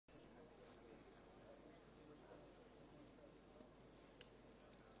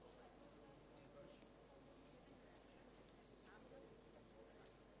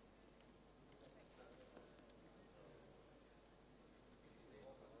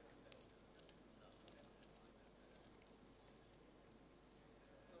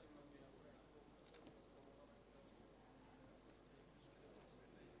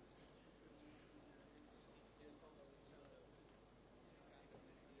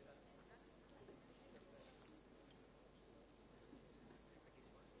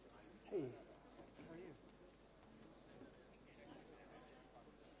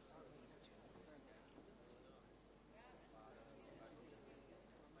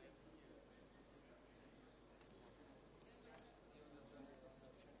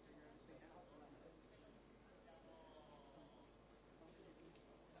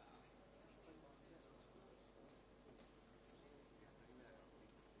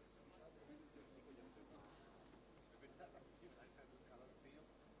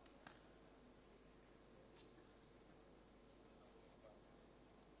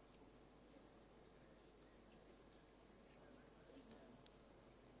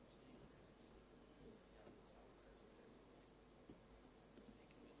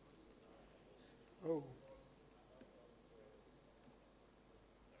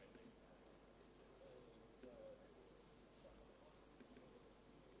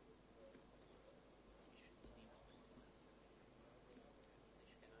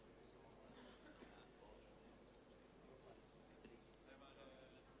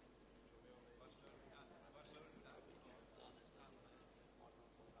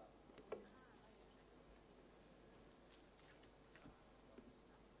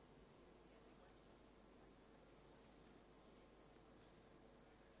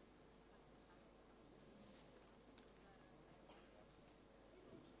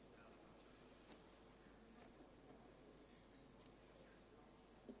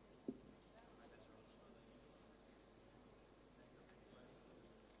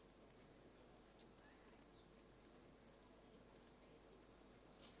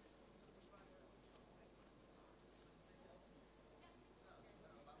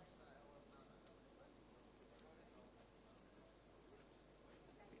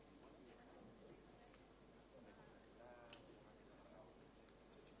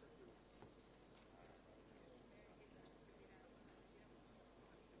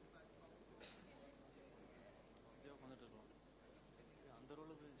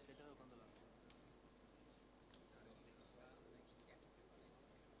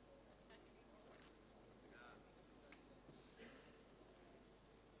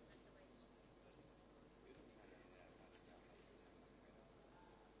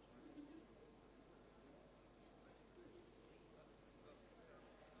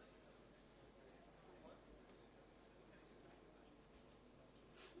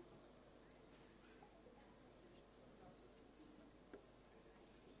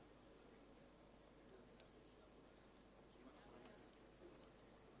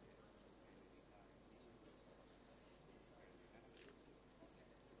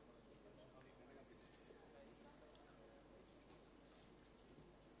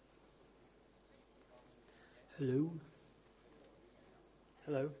Hello?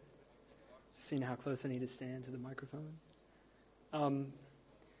 Hello? Just seeing how close I need to stand to the microphone.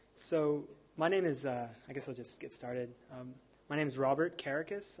 So my name is, I guess I'll just get started. My name is Robert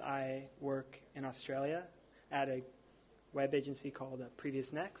Karakis. I work in Australia at a web agency called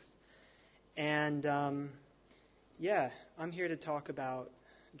Previous Next. And yeah, I'm here to talk about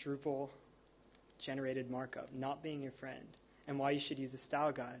Drupal-generated markup not being your friend and why you should use a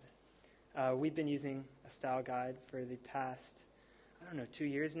style guide. We've been using a style guide for the past, 2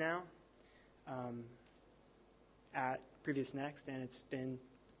 years now at Previous Next, and it's been,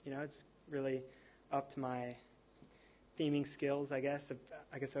 it's really up to my theming skills, I guess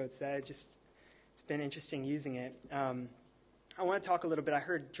I would say. It's been interesting using it. I want to talk a little bit. I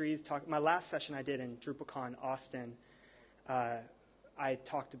heard Dries talk. My last session I did in DrupalCon Austin, I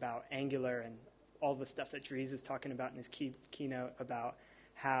talked about Angular and all the stuff that Dries is talking about in his keynote about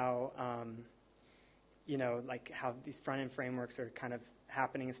how, how these front-end frameworks are kind of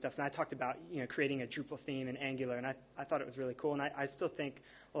happening and stuff. So I talked about, creating a Drupal theme in Angular, and I thought it was really cool. And I still think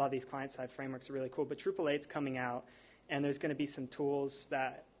a lot of these client-side frameworks are really cool. But Drupal 8's coming out, and there's going to be some tools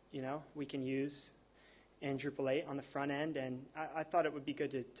that, we can use in Drupal 8 on the front end. And I thought it would be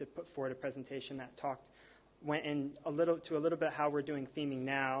good to put forward a presentation that went in a little bit how we're doing theming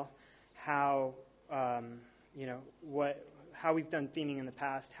now, how, how we've done theming in the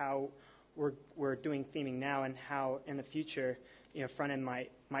past, how we're doing theming now, and how in the future, front end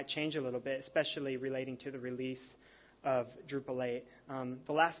might change a little bit, especially relating to the release of Drupal 8.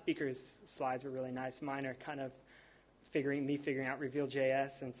 The last speaker's slides were really nice. Mine are kind of figuring out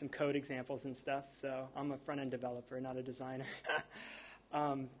Reveal.js and some code examples and stuff. So I'm a front end developer, not a designer.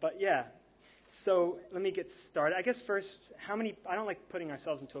 But yeah. So let me get started. I guess first, I don't like putting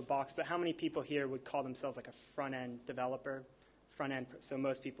ourselves into a box, but how many people here would call themselves like a front-end developer? Front-end, so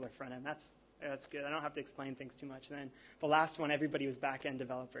most people are front-end. That's good. I don't have to explain things too much then. The last one, everybody was back-end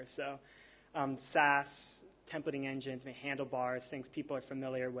developers. So SaaS, templating engines, handlebars, things people are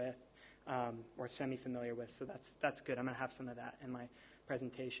familiar with or semi-familiar with. So that's good. I'm going to have some of that in my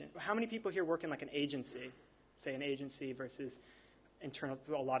presentation. How many people here work in like an agency? Say an agency versus internal,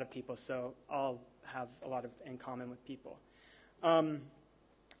 a lot of people, so I'll have a lot in common with people.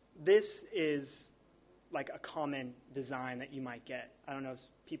 This is like a common design that you might get. I don't know if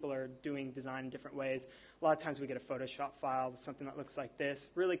people are doing design in different ways. A lot of times we get a Photoshop file with something that looks like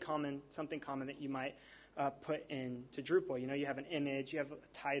this. Really common, something common that you might put into Drupal. You have an image, you have a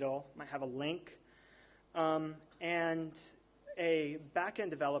title, might have a link, and a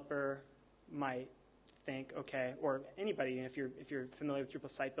back-end developer might think, okay, or anybody, if you're familiar with Drupal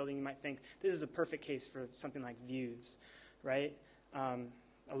site building, you might think this is a perfect case for something like views, right?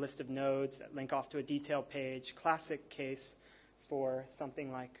 A list of nodes that link off to a detail page, classic case for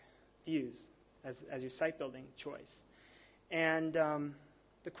something like views as your site building choice. And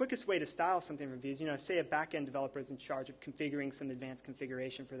the quickest way to style something for views, say a back-end developer is in charge of configuring some advanced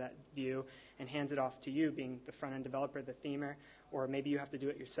configuration for that view and hands it off to you, being the front-end developer, the themer, or maybe you have to do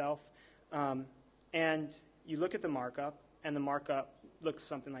it yourself. And you look at the markup, and the markup looks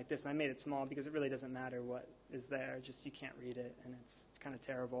something like this. And I made it small because it really doesn't matter what is there. Just you can't read it, and it's kind of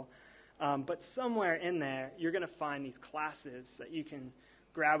terrible. But somewhere in there, you're going to find these classes that you can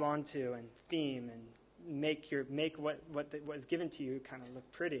grab onto and theme and make what is given to you kind of look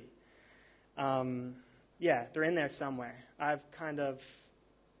pretty. Yeah, they're in there somewhere. I've kind of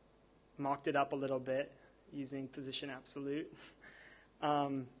mocked it up a little bit using position absolute.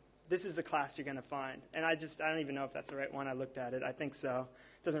 This is the class you're going to find. And I don't even know if that's the right one. I looked at it. I think so.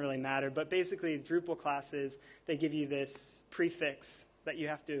 It doesn't really matter. But basically, Drupal classes, they give you this prefix that you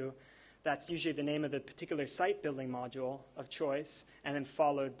have to, that's usually the name of the particular site building module of choice, and then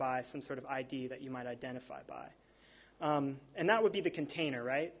followed by some sort of ID that you might identify by. And that would be the container,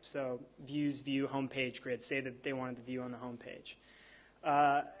 right? So views, view, homepage, grid. Say that they wanted the view on the homepage.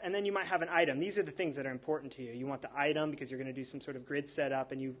 And then you might have an item. These are the things that are important to you. You want the item because you're going to do some sort of grid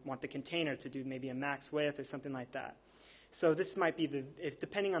setup, and you want the container to do maybe a max width or something like that. So this might be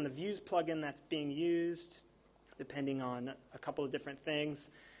depending on the views plugin that's being used, depending on a couple of different things,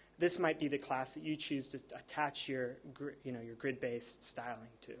 this might be the class that you choose to attach your grid-based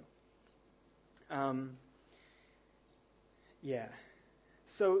styling to. Yeah.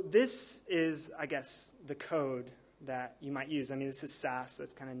 So this is, I guess, the code that you might use. This is Sass, so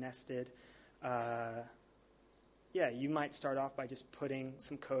it's kind of nested. Yeah, you might start off by just putting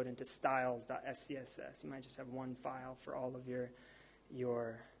some code into styles.scss. You might just have one file for all of your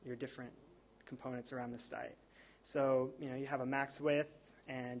different components around the site. So, you have a max width,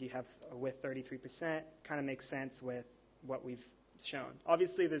 and you have a width 33%. Kind of makes sense with what we've shown.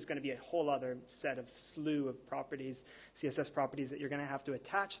 Obviously, there's going to be a whole other slew of properties, CSS properties that you're going to have to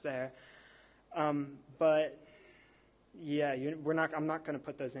attach there. But yeah, I'm not going to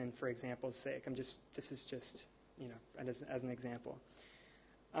put those in for example's sake. This is just, as an example.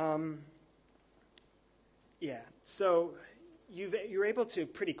 Yeah, so you're able to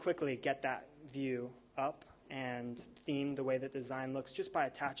pretty quickly get that view up and theme the way that design looks just by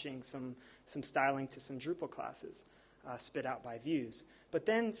attaching some styling to some Drupal classes spit out by views. But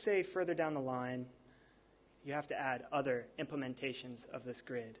then, say, further down the line, you have to add other implementations of this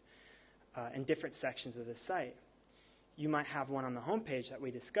grid in different sections of the site. You might have one on the home page that we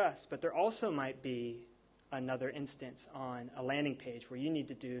discussed, but there also might be another instance on a landing page where you need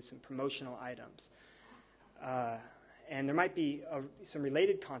to do some promotional items. And there might be some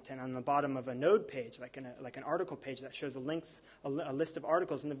related content on the bottom of a node page, like an article page that shows a list of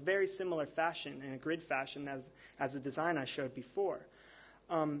articles in a very similar fashion, in a grid fashion as the design I showed before.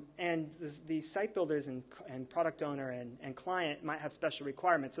 And the site builders and product owner and client might have special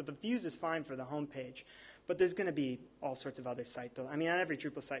requirements. So the views is fine for the home page, but there's going to be all sorts of other site building. I mean, on every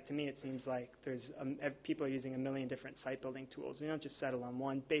Drupal site, to me, it seems like people are using a million different site building tools. You don't just settle on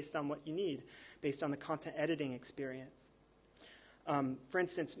one based on what you need, based on the content editing experience. For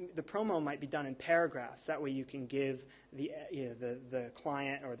instance, the promo might be done in paragraphs. That way you can give the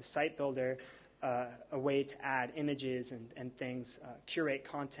client or the site builder a way to add images and things, curate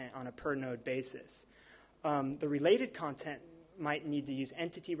content on a per node basis. The related content might need to use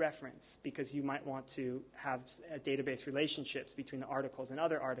entity reference because you might want to have database relationships between the articles and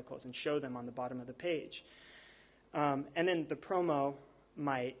other articles and show them on the bottom of the page. And then the promo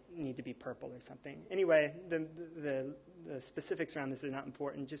might need to be purple or something. Anyway, the specifics around this are not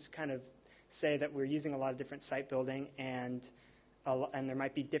important. Just kind of say that we're using a lot of different site building and there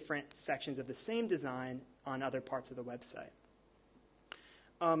might be different sections of the same design on other parts of the website.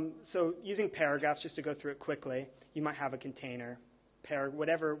 So using paragraphs, just to go through it quickly, you might have a container,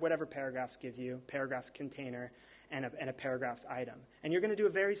 whatever paragraphs gives you, paragraphs container, and a paragraphs item. And you're going to do a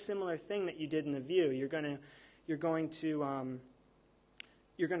very similar thing that you did in the view. You're going to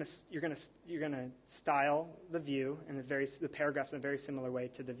style the view and the paragraphs in a very similar way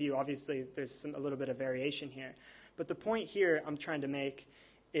to the view. Obviously, there's a little bit of variation here. But the point here I'm trying to make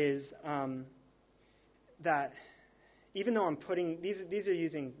is that even though I'm putting, these are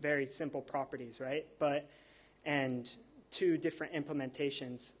using very simple properties, right? And two different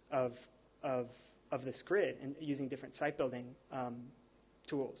implementations of this grid and using different site building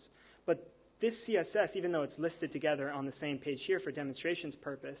tools. But this CSS, even though it's listed together on the same page here for demonstrations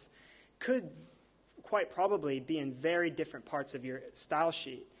purpose, could quite probably be in very different parts of your style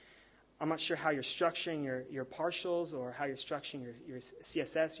sheet. I'm not sure how you're structuring your partials or how you're structuring your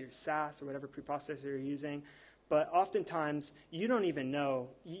CSS, your Sass, or whatever preprocessor you're using. But oftentimes, you don't even know.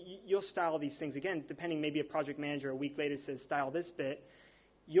 You'll style these things. Again, depending, maybe a project manager a week later says, style this bit.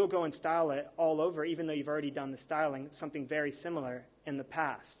 You'll go and style it all over, even though you've already done the styling, something very similar in the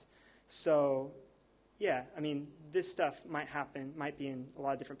past. So, yeah, I mean, this stuff might be in a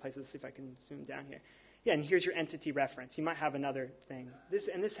lot of different places. Let's see if I can zoom down here. Yeah, and here's your entity reference. You might have another thing.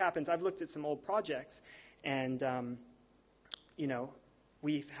 This happens. I've looked at some old projects, and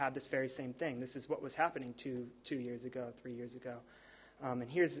we've had this very same thing. This is what was happening 2 years ago, 3 years ago. And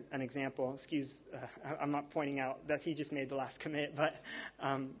here's an example. Excuse, I'm not pointing out that he just made the last commit, but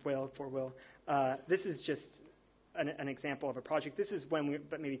poor Will. This is just an example of a project. This is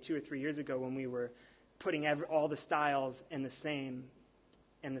but maybe 2 or 3 years ago when we were putting all the styles in the same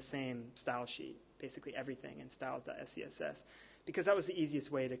style sheet. Basically everything in styles.scss, because that was the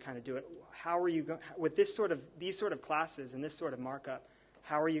easiest way to kind of do it. How are you going with these sort of classes and this sort of markup?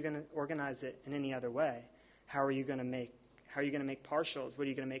 How are you going to organize it in any other way? How are you going to make partials? What are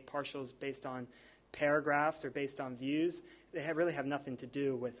you going to make partials based on paragraphs or based on views? They really have nothing to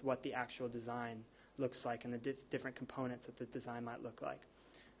do with what the actual design looks like and the different components that the design might look like.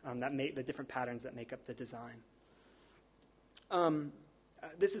 The different patterns that make up the design.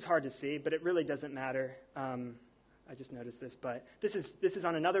 This is hard to see, but it really doesn't matter. I just noticed this, but this is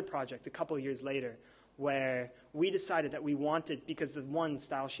on another project a couple of years later where we decided that we wanted, because the one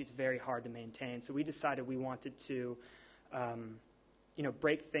style sheet's very hard to maintain, so we decided we wanted to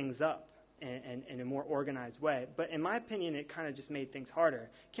break things up in a more organized way. But in my opinion, it kind of just made things harder.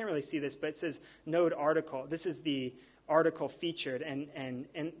 Can't really see this, but it says node article. This is the article featured, and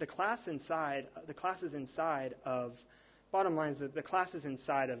the classes inside of, bottom line is that the classes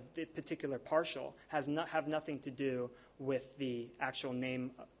inside of the particular partial have nothing to do with the actual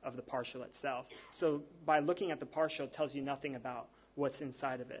name of the partial itself. So by looking at the partial, it tells you nothing about what's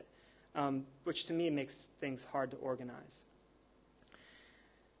inside of it, which to me makes things hard to organize.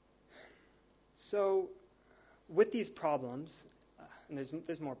 So with these problems, and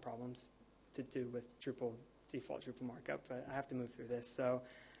there's more problems to do with Drupal, default Drupal markup, but I have to move through this. So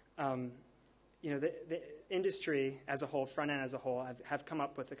the industry as a whole, front end as a whole, have come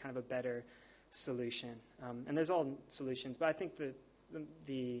up with a kind of a better solution. And there's all solutions, but I think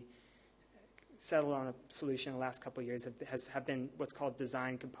the settled on a solution in the last couple of years have been what's called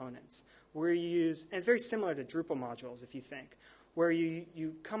design components, where you use, and it's very similar to Drupal modules if you think, where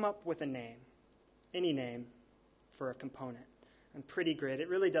you come up with a name, any name for a component. And pretty grid, it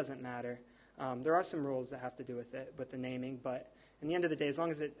really doesn't matter. There are some rules that have to do with it, with the naming, but in the end of the day, as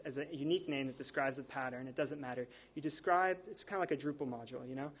long as it is a unique name that describes a pattern, it doesn't matter. You describe, it's kind of like a Drupal module,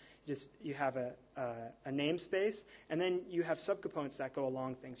 you know? You have a namespace, and then you have subcomponents that go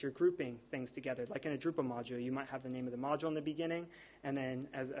along things. You're grouping things together. Like in a Drupal module, you might have the name of the module in the beginning, and then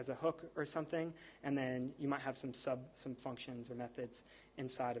as a hook or something, and then you might have some functions or methods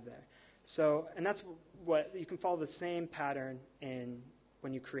inside of there. So, and that's what, you can follow the same pattern in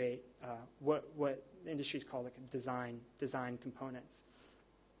when you create what industries call like design components.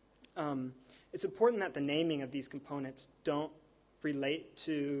 It's important that the naming of these components don't relate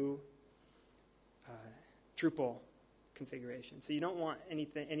to Drupal configuration. So you don't want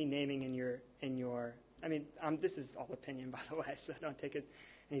any naming in your. I mean, this is all opinion, by the way, so don't take it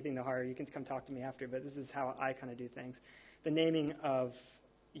anything to heart. You can come talk to me after, but this is how I kind of do things. The naming of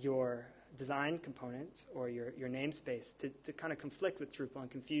your design components or your namespace to kind of conflict with Drupal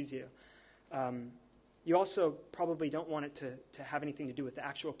and confuse you. You also probably don't want it to have anything to do with the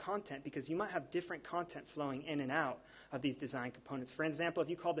actual content, because you might have different content flowing in and out of these design components. For example, if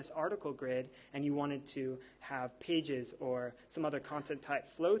you call this article grid and you wanted to have pages or some other content type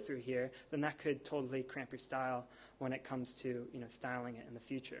flow through here, then that could totally cramp your style when it comes to styling it in the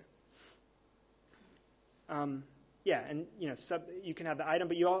future. Yeah, and you can have the item,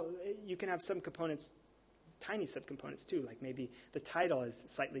 but you can have subcomponents, tiny subcomponents too. Like maybe the title is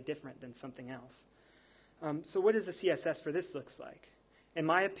slightly different than something else. So what does the CSS for this looks like? In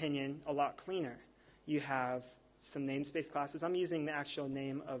my opinion, a lot cleaner. You have some namespace classes. I'm using the actual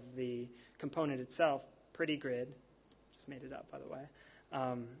name of the component itself, pretty grid. Just made it up, by the way.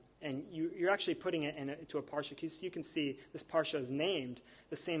 And you're actually putting it into a partial. So you can see this partial is named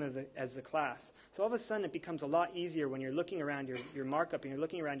the same as the class. So all of a sudden it becomes a lot easier when you're looking around your markup and you're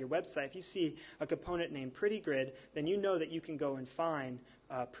looking around your website. If you see a component named pretty grid, then you know that you can go and find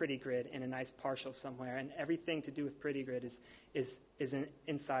pretty grid in a nice partial somewhere. And everything to do with pretty grid is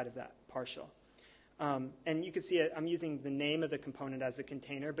inside of that partial. And you can see I'm using the name of the component as a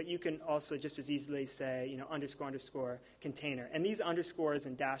container, but you can also just as easily say, __ container. And these underscores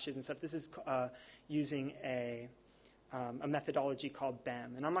and dashes and stuff, this is using a methodology called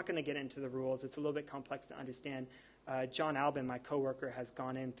BEM. And I'm not going to get into the rules. It's a little bit complex to understand. John Albin, my coworker, has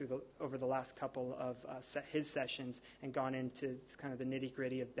gone in over the last couple of his sessions and gone into kind of the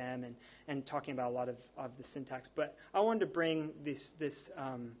nitty-gritty of BEM and talking about a lot of the syntax. But I wanted to bring this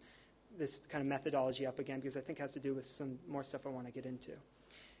kind of methodology up again because I think it has to do with some more stuff I want to get into.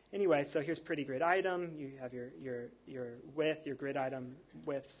 Anyway, so here's pretty grid item. You have your width, your grid item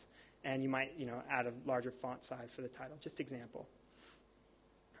widths, and you might add a larger font size for the title. Just example.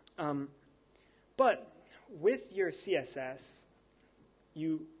 But with your CSS,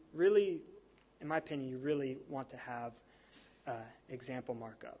 you really, in my opinion, you really want to have example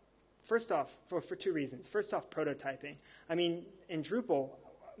markup. First off, for two reasons. First off, prototyping. I mean, in Drupal,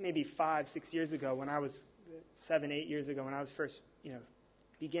 maybe 5-6 years ago, when I was 7-8 years ago, when I was first,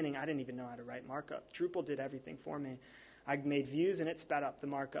 beginning, I didn't even know how to write markup. Drupal did everything for me. I made views and it spat up the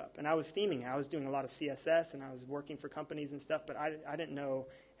markup. And I was theming. I was doing a lot of CSS and I was working for companies and stuff, but I didn't know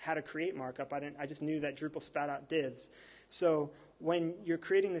how to create markup. I just knew that Drupal spat out divs. So when you're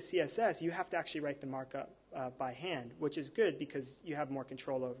creating the CSS, you have to actually write the markup by hand, which is good because you have more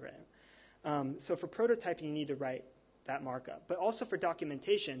control over it. So for prototyping, you need to write that markup. But also for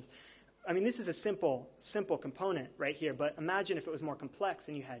documentations, I mean, this is a simple component right here, but imagine if it was more complex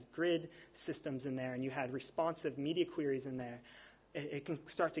and you had grid systems in there and you had responsive media queries in there. It can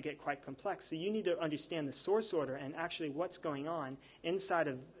start to get quite complex. So you need to understand the source order and actually what's going on inside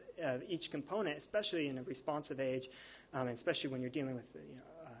of each component, especially in a responsive age, and especially when you're dealing with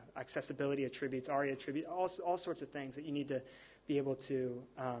accessibility attributes, ARIA attributes, all sorts of things that you need to be able to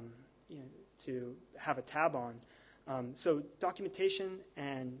to have a tab on. So documentation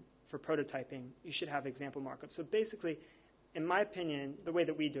and for prototyping, you should have example markup. So basically, in my opinion, the way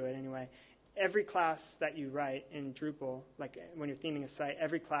that we do it anyway, every class that you write in Drupal, like when you're theming a site,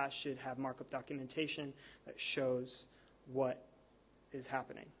 every class should have markup documentation that shows what is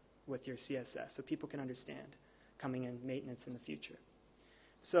happening with your CSS so people can understand coming in maintenance in the future.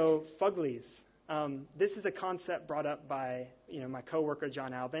 So Fuglies. This is a concept brought up by my coworker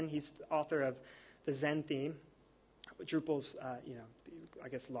John Albin. He's the author of the Zen theme, Drupal's I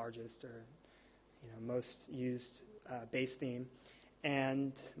guess largest or most used base theme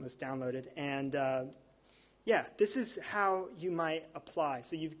and most downloaded. And this is how you might apply.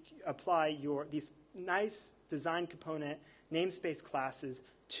 So you apply these nice design component namespace classes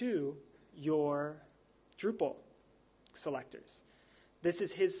to your Drupal selectors. This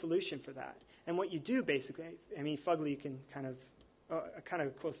is his solution for that. And what you do basically, I mean, Fugly, you can a kind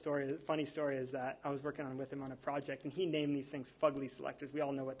of cool story, funny story is that I was working with him on a project, and he named these things Fugly selectors. We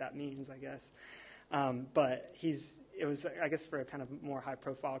all know what that means, I guess. But it was, I guess, for a kind of more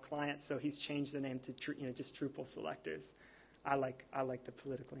high-profile client, so he's changed the name to just Drupal selectors. I like the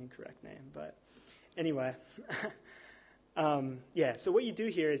politically incorrect name, but anyway. So what you do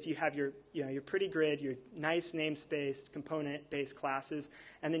here is you have your pretty grid, your nice namespace component-based classes,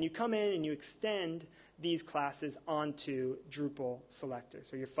 and then you come in and you extend these classes onto Drupal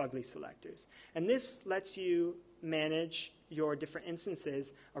selectors or your Fugly selectors. And this lets you manage your different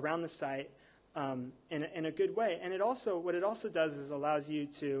instances around the site in a good way. And what it also does is allows you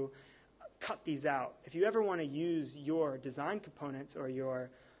to cut these out. If you ever want to use your design components or if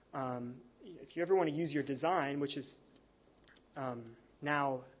you ever want to use your design, which is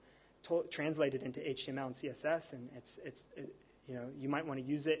now translated into HTML and CSS, and you might want to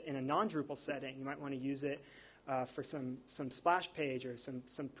use it in a non-Drupal setting. You might want to use it for some splash page or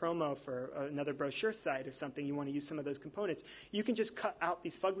some promo for another brochure site or something. You want to use some of those components. You can just cut out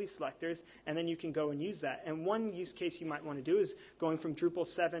these Fugly selectors, and then you can go and use that. And one use case you might want to do is going from Drupal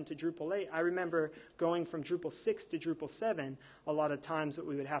 7 to Drupal 8. I remember going from Drupal 6 to Drupal 7. A lot of times what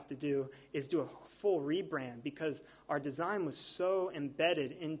we would have to do is do a full rebrand because our design was so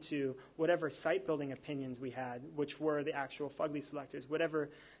embedded into whatever site building opinions we had, which were the actual Fugly selectors. Whatever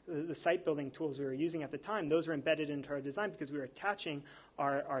the site building tools we were using at the time, those were embedded into our design because we were attaching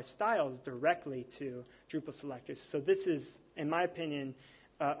our styles directly to Drupal selectors. So this is, in my opinion,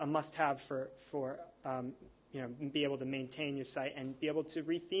 a must-have for be able to maintain your site and be able to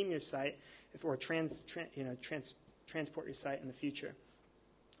retheme your site or transport your site in the future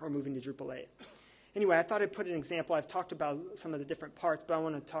or moving to Drupal 8. Anyway, I thought I'd put an example. I've talked about some of the different parts, but I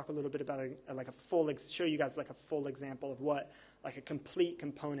want to talk a little bit about show you guys like a full example of what like a complete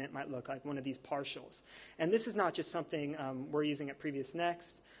component might look like, one of these partials. And this is not just something we're using at Previous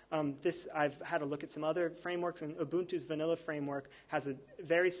Next. I've had a look at some other frameworks, and Ubuntu's vanilla framework has a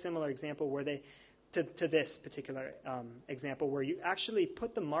very similar example where to this particular example, where you actually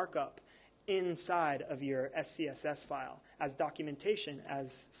put the markup inside of your SCSS file as documentation,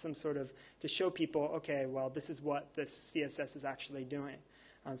 as some sort of, to show people, okay, well, this is what this CSS is actually doing.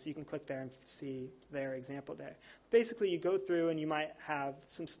 So you can click there and see their example there. Basically, you go through and you might have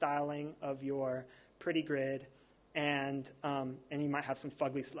some styling of your pretty grid, and you might have some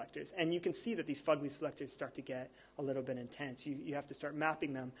Fugly selectors. And you can see that these Fugly selectors start to get a little bit intense. You have to start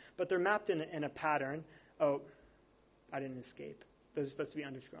mapping them. But they're mapped in a pattern. Oh, I didn't escape. Those are supposed to be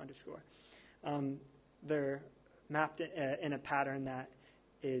underscore. They're mapped in a pattern that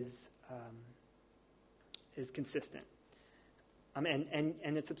is consistent.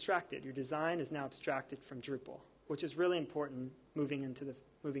 And it's abstracted. Your design is now abstracted from Drupal, which is really important moving into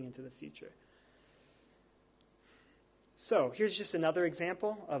the future. So here's just another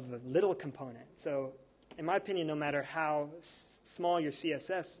example of a little component. So in my opinion, no matter how small your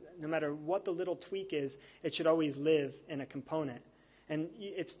CSS, no matter what the little tweak is, it should always live in a component. And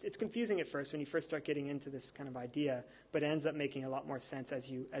it's confusing at first when you first start getting into this kind of idea, but it ends up making a lot more sense as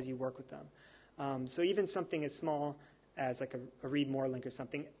you work with them. So even something as small as like a read more link or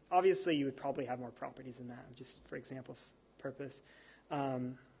something, obviously you would probably have more properties than that, just for example's purpose.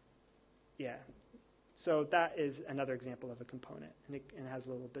 So that is another example of a component, and it has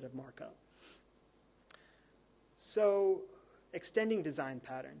a little bit of markup. So extending design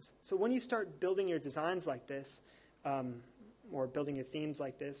patterns. So when you start building your designs like this, or building your themes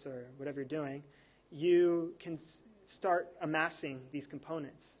like this, or whatever you're doing, you can start amassing these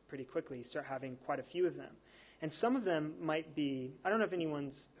components pretty quickly. You start having quite a few of them. And some of them might be, I don't know if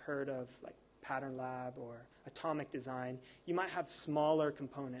anyone's heard of like Pattern Lab or Atomic Design. You might have smaller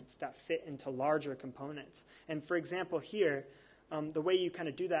components that fit into larger components. And for example here, the way you kind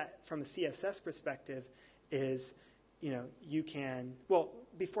of do that from a CSS perspective is, you can, well,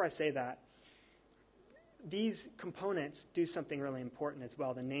 before I say that, these components do something really important as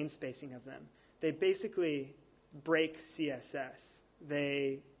well, the namespacing of them. They basically break CSS.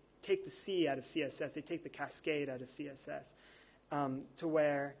 They take the C out of CSS. They take the cascade out of CSS to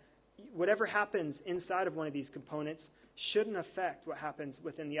where whatever happens inside of one of these components shouldn't affect what happens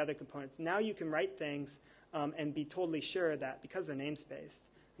within the other components. Now you can write things and be totally sure that because they're namespaced,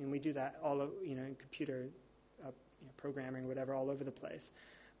 I mean, we do that all in computer programming or whatever all over the place.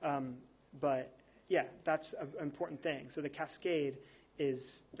 But yeah, that's an important thing. So the cascade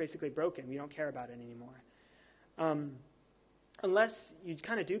is basically broken. We don't care about it anymore. Unless you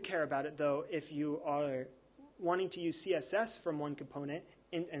kind of do care about it, though, if you are wanting to use CSS from one component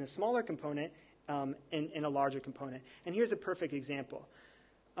in a smaller component in a larger component. And here's a perfect example.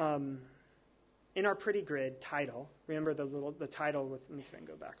 In our pretty grid title, remember the title with, let me see if I can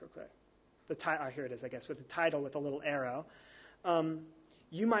go back real quick. Here it is, I guess, with the title with a little arrow.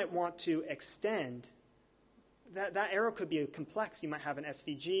 You might want to extend. That arrow could be complex. You might have an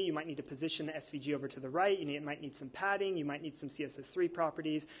SVG. You might need to position the SVG over to the right. You might need some padding. You might need some CSS3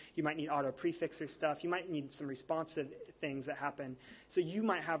 properties. You might need auto prefixer stuff. You might need some responsive things that happen. So you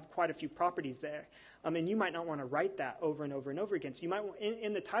might have quite a few properties there. And you might not want to write that over and over and over again. So you might,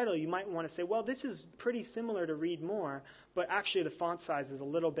 in the title, you might want to say, well, this is pretty similar to read more, but actually the font size is a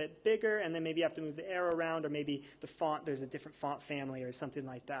little bit bigger, and then maybe you have to move the arrow around, or maybe the font, there's a different font family or something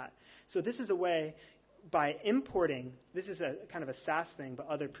like that. So this is a way, by importing, this is a kind of a SAS thing, but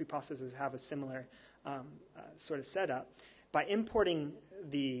other preprocessors have a similar sort of setup. By importing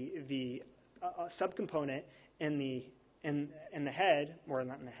the subcomponent in the head, or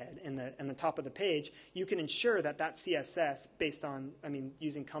not in the head, in the top of the page, you can ensure that CSS, based on,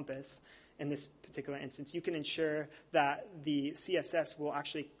 using Compass in this particular instance, you can ensure that the CSS will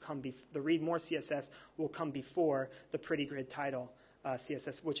actually the read more CSS will come before the pretty grid title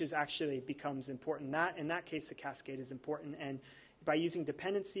CSS, which actually becomes important. In that case, the cascade is important. And by using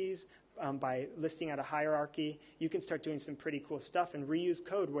dependencies, by listing out a hierarchy, you can start doing some pretty cool stuff and reuse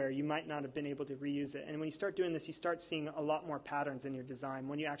code where you might not have been able to reuse it. And when you start doing this, you start seeing a lot more patterns in your design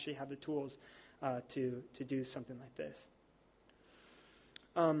when you actually have the tools to do something like this.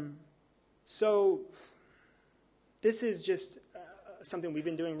 So this is just something we've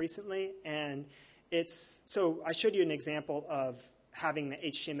been doing recently, and so I showed you an example of having the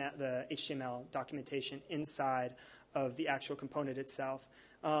HTML documentation inside of the actual component itself.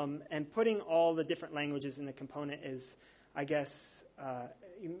 And putting all the different languages in the component is, I guess,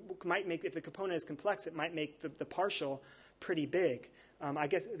 you might make, if the component is complex, it might make the partial pretty big. I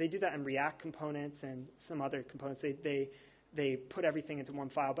guess they do that in React components and some other components. They put everything into one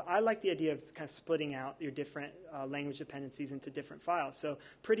file. But I like the idea of kind of splitting out your different language dependencies into different files. So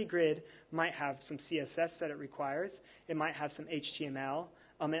Pretty Grid might have some CSS that it requires. It might have some HTML.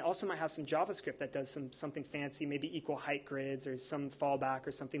 It also might have some JavaScript that does something fancy, maybe equal height grids or some fallback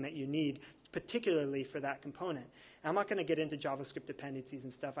or something that you need, particularly for that component. And I'm not going to get into JavaScript dependencies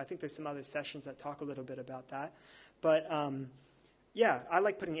and stuff. I think there's some other sessions that talk a little bit about that. But yeah, I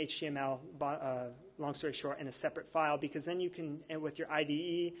like putting HTML, long story short, in a separate file, because then you can, with your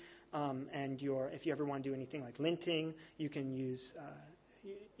IDE and if you ever want to do anything like linting, you can use,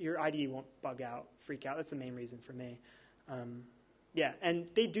 your IDE won't bug out, freak out. That's the main reason for me. Yeah, and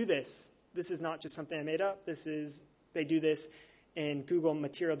they do this. This is not just something I made up. They do this in Google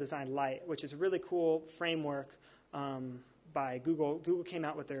Material Design Lite, which is a really cool framework by Google. Google came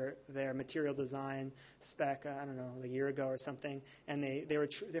out with their material design spec, I don't know, a year ago or something, and they're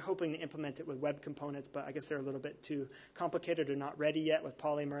hoping to implement it with web components, but I guess they're a little bit too complicated or not ready yet with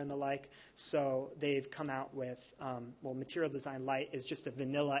Polymer and the like. So they've come out with, Material Design Lite is just a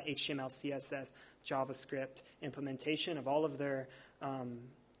vanilla HTML, CSS, JavaScript implementation of all of their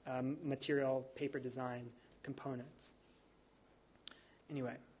material paper design components.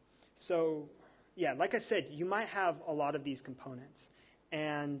 Anyway, so yeah, like I said, you might have a lot of these components,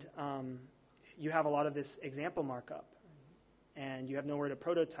 and you have a lot of this example markup, and you have nowhere to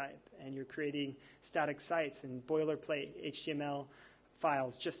prototype, and you're creating static sites and boilerplate HTML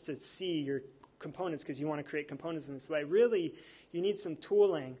files just to see your components because you want to create components in this way. Really, you need some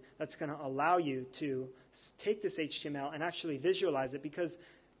tooling that's going to allow you to take this HTML and actually visualize it, because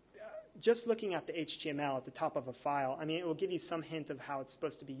just looking at the HTML at the top of a file, it will give you some hint of how it's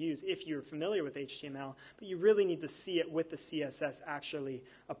supposed to be used if you're familiar with HTML, but you really need to see it with the CSS actually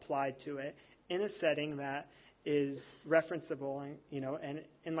applied to it in a setting that is referenceable, and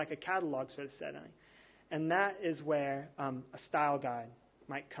in like a catalog sort of setting. And that is where a style guide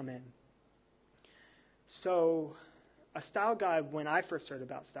might come in. So a style guide, when I first heard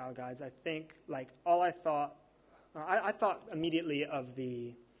about style guides, I think like all I thought immediately of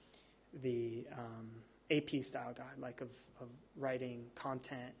the AP style guide, like of writing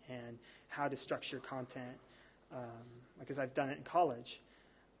content and how to structure content, because I've done it in college.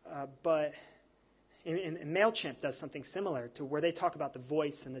 But MailChimp does something similar to where they talk about the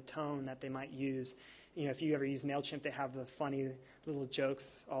voice and the tone that they might use if you ever use MailChimp, they have the funny little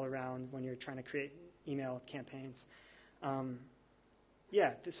jokes all around when you're trying to create email campaigns. So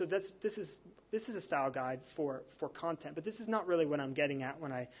this is a style guide for content, but this is not really what I'm getting at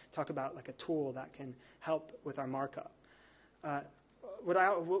when I talk about like a tool that can help with our markup. What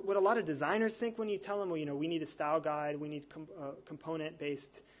a lot of designers think when you tell them, well, we need a style guide, we need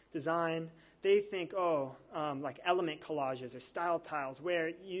component-based design, they think, like element collages or style tiles,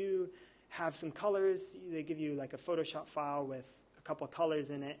 where you have some colors, they give you like a Photoshop file with a couple of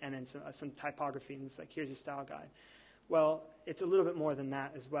colors in it, and then some typography, and it's like, here's your style guide. Well, it's a little bit more than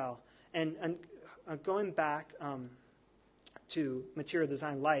that as well. And going back to Material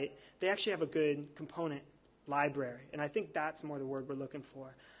Design Lite, they actually have a good component library, and I think that's more the word we're looking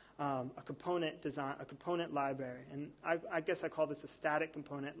for. A component library, and I guess I call this a static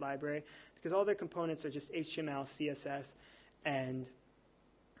component library because all their components are just HTML, CSS, and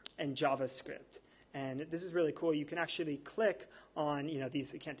JavaScript. And this is really cool. You can actually click on,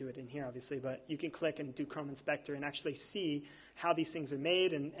 these, you can't do it in here obviously, but you can click and do Chrome Inspector and actually see how these things are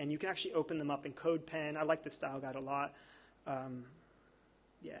made, and you can actually open them up in CodePen. I like the style guide a lot.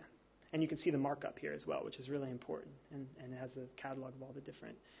 And you can see the markup here as well, which is really important, and it has a catalog of all the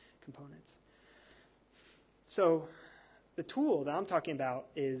different components. So the tool that I'm talking about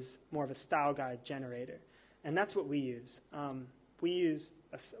is more of a style guide generator, and that's what we use. We use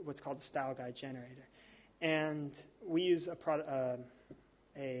what's called a style guide generator, and we use a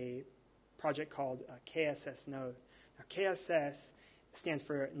project called KSS Node. Now, KSS stands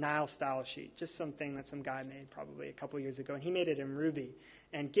for Nile Style Sheet, just something that some guy made probably a couple years ago, and he made it in Ruby.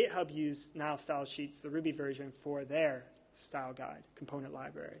 And GitHub used Nile Style Sheets, the Ruby version, for their style guide component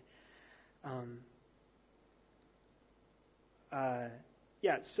library.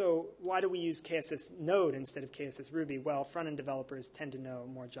 So why do we use KSS Node instead of KSS Ruby? Well, front-end developers tend to know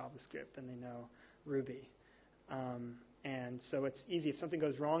more JavaScript than they know Ruby. And so it's easy. If something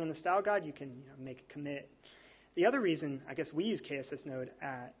goes wrong in the style guide, you can make a commit. The other reason, I guess, we use KSS Node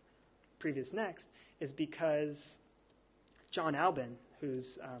at Previous Next is because John Albin,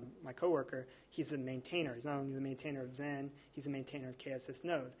 who's my coworker, he's the maintainer. He's not only the maintainer of Zen, he's the maintainer of KSS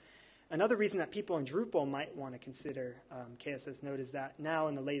Node. Another reason that people in Drupal might want to consider KSS Node is that now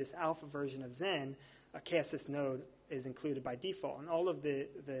in the latest alpha version of Zen, a KSS Node is included by default. And all of the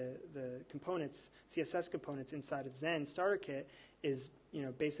components, CSS components inside of Zen Starter Kit is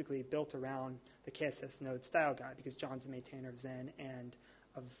basically built around the KSS Node style guide because John's the maintainer of Zen and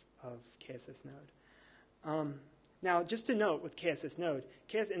of KSS Node. Now, just to note with KSS Node,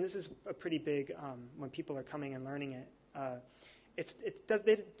 and this is a pretty big, when people are coming and learning it,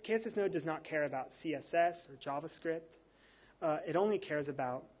 KSS Node does not care about CSS or JavaScript. It only cares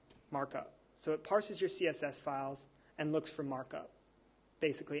about markup. So it parses your CSS files and looks for markup,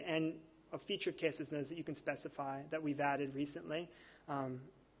 basically. And a feature of KSS Node is that you can specify that we've added recently,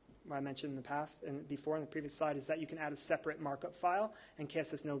 what I mentioned in the past and before in the previous slide, is that you can add a separate markup file, and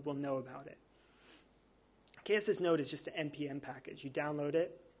KSS Node will know about it. KSS Node is just an NPM package. You download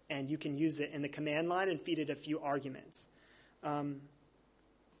it, and you can use it in the command line and feed it a few arguments. So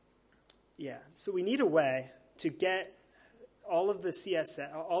we need a way to get all of the CSS,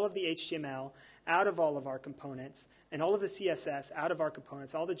 all of the HTML out of all of our components, and all of the CSS out of our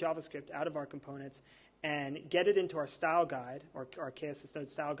components, all the JavaScript out of our components, and get it into our style guide, or our KSS Node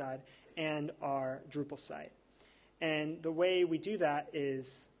style guide, and our Drupal site. And the way we do that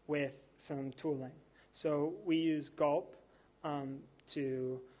is with some tooling. So we use Gulp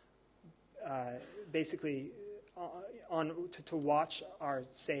to basically to watch our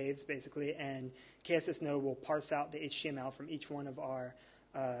saves, basically, and KSS Node will parse out the HTML from each one of our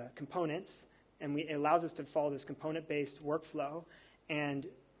components, and it allows us to follow this component-based workflow and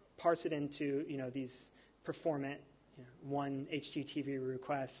parse it into these performant one HTTP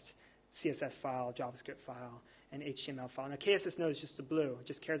request, CSS file, JavaScript file, and HTML file. Now, KSS Node is just a blue. It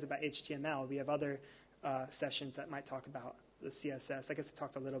just cares about HTML. We have other sessions that might talk about the CSS. I guess I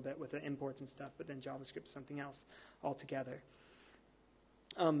talked a little bit with the imports and stuff, but then JavaScript is something else altogether.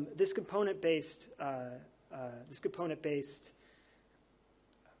 This component-based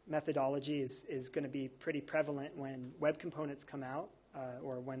methodology is going to be pretty prevalent when web components come out,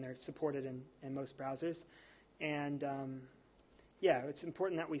 or when they're supported in most browsers. And it's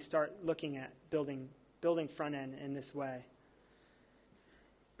important that we start looking at building front end in this way.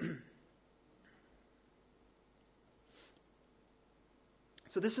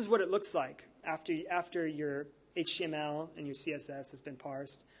 So this is what it looks like after your HTML and your CSS has been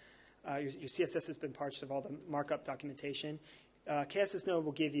parsed. Your CSS has been parsed of all the markup documentation. KSS Node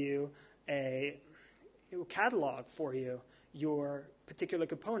will give you it will catalog for you your particular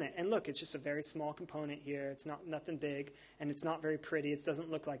component. And look, it's just a very small component here. It's nothing big, and it's not very pretty. It doesn't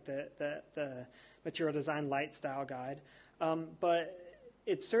look like the material design light style guide. But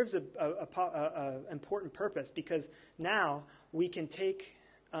it serves an important purpose, because now we can take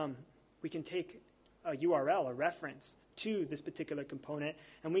a URL, a reference, to this particular component,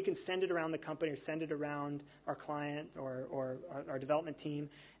 and we can send it around the company or send it around our client or our development team,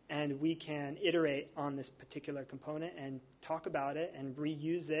 and we can iterate on this particular component and talk about it and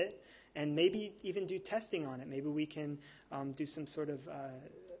reuse it, and maybe even do testing on it. Maybe we can do some sort of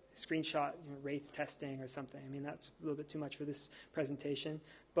screenshot wraith testing or something. I mean, that's a little bit too much for this presentation,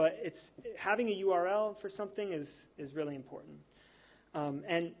 but having a URL for something is really important.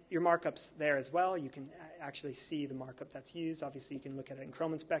 And your markup's there as well. You can actually see the markup that's used. Obviously, you can look at it in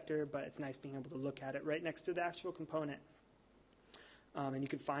Chrome Inspector, but it's nice being able to look at it right next to the actual component. And you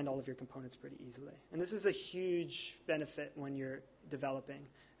can find all of your components pretty easily. And this is a huge benefit when you're developing.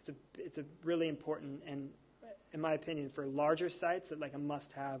 It's a really important, and in my opinion, for larger sites, that like a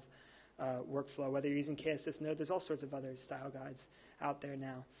must-have workflow. Whether you're using KSS Node, there's all sorts of other style guides out there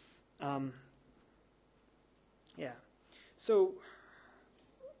now. Yeah. So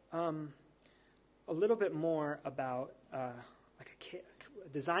a little bit more about like a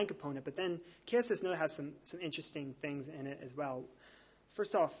design component, but then KSS Node has some interesting things in it as well.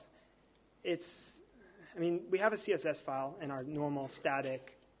 First off, we have a CSS file in our normal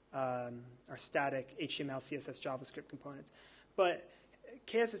static, HTML, CSS, JavaScript components. But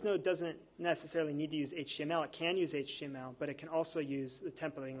KSS Node doesn't necessarily need to use HTML. It can use HTML, but it can also use the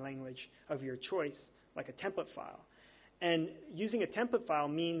templating language of your choice, like a template file. And using a template file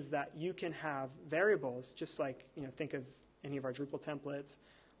means that you can have variables, just like, think of any of our Drupal templates,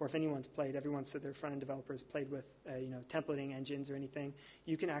 or if everyone said their front-end developers played with, templating engines or anything,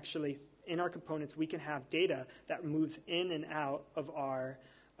 you can actually, in our components, we can have data that moves in and out of our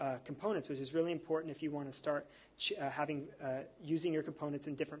components, which is really important if you want to start using your components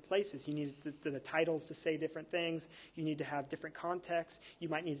in different places. You need the titles to say different things. You need to have different contexts. You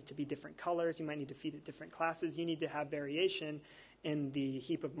might need it to be different colors. You might need to feed it different classes. You need to have variation in the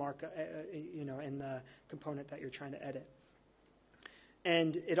heap of markup, in the component that you're trying to edit.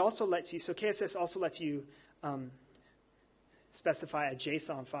 And it also lets you, so KSS also lets you specify a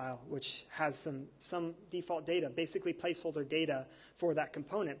JSON file, which has some default data, basically placeholder data for that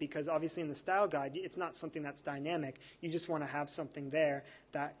component, because obviously in the style guide, it's not something that's dynamic. You just want to have something there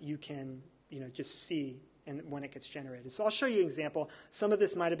that you can just see when it gets generated. So I'll show you an example. Some of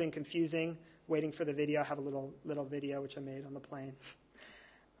this might have been confusing, waiting for the video. I have a little video which I made on the plane.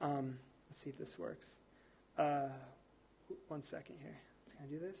 Let's see if this works. 1 second here. Can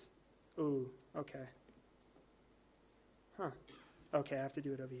I do this? Ooh, okay. Huh. Okay, I have to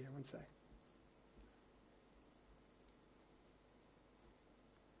do it over here. 1 sec.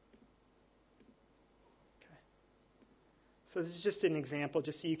 Okay. So this is just an example,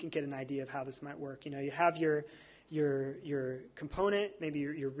 just so you can get an idea of how this might work. You have your component, maybe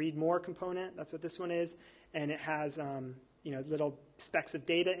your read more component. That's what this one is, and it has little specks of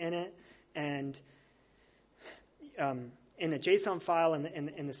data in it, and in a JSON file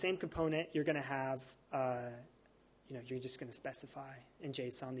in the same component, you're going to have you're just going to specify in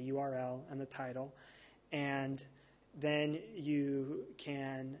JSON the URL and the title, and then you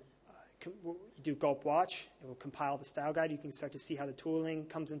can do gulp watch. It will compile the style guide. You can start to see how the tooling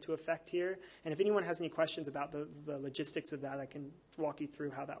comes into effect here. And if anyone has any questions about the logistics of that, I can walk you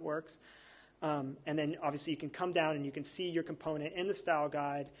through how that works. And then obviously you can come down and you can see your component in the style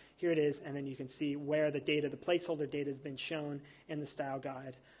guide. Here it is, and then you can see where the placeholder data has been shown in the style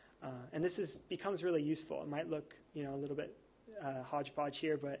guide. And this becomes really useful. It might look a little bit hodgepodge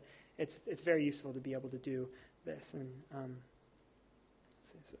here, but it's very useful to be able to do this. And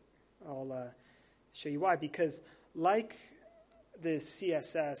let's see, so I'll show you why. Because like the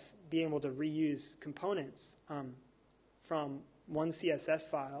CSS, being able to reuse components from one CSS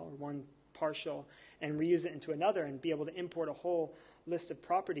file or one partial and reuse it into another, and be able to import a whole list of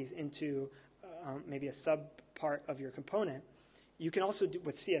properties into maybe a sub part of your component. You can also do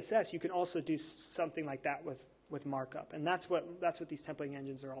with CSS. You can also do something like that with markup, and that's what these templating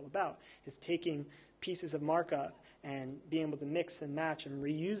engines are all about: is taking pieces of markup and being able to mix and match and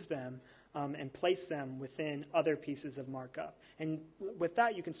reuse them and place them within other pieces of markup. And with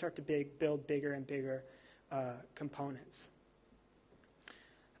that, you can start to build bigger and bigger components.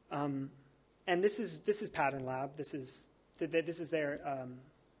 And this is Pattern Lab. This is their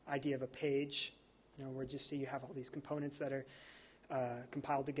idea of a page, where just so you have all these components that are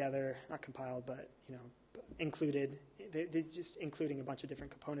compiled together, not compiled, but included. They're just including a bunch of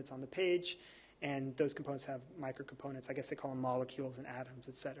different components on the page, and those components have micro-components. I guess they call them molecules and atoms,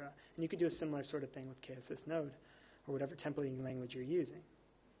 etc. And you could do a similar sort of thing with KSS Node or whatever templating language you're using.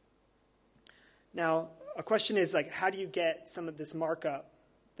 Now, a question is, like, how do you get some of this markup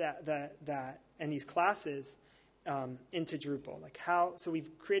and these classes into Drupal? Like how? So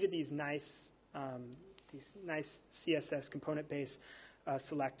we've created these nice CSS component-based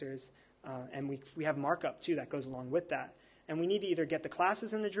selectors, and we have markup too that goes along with that. And we need to either get the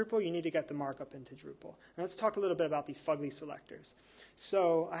classes into Drupal, or you need to get the markup into Drupal. And let's talk a little bit about these fugly selectors.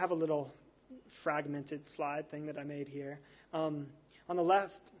 So I have a little fragmented slide thing that I made here. On the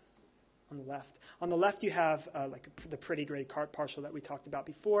left, you have like the pretty gray cart partial that we talked about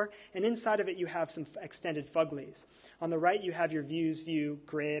before, and inside of it you have some extended fuglies. On the right, you have your views view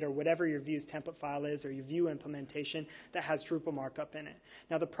grid, or whatever your views template file is, or your view implementation that has Drupal markup in it.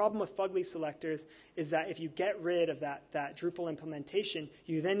 Now, the problem with fugly selectors is that if you get rid of that Drupal implementation,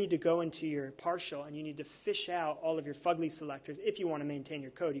 you then need to go into your partial and you need to fish out all of your fugly selectors. If you want to maintain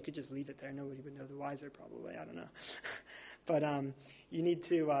your code, you could just leave it there. Nobody would know the wiser, probably. I don't know. But you need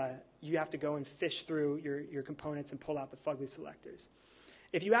to you have to go and fish through your components and pull out the fugly selectors.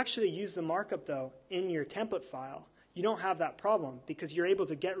 If you actually use the markup, though, in your template file, you don't have that problem because you're able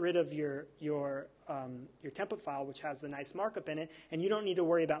to get rid of your template file, which has the nice markup in it, and you don't need to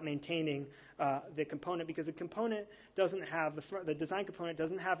worry about maintaining the component because the component doesn't have the design component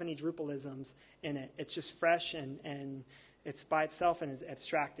doesn't have any Drupalisms in it. It's just fresh and it's by itself and is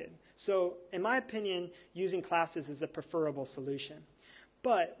abstracted. So in my opinion, using classes is a preferable solution.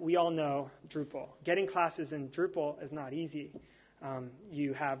 But we all know Drupal. Getting classes in Drupal is not easy.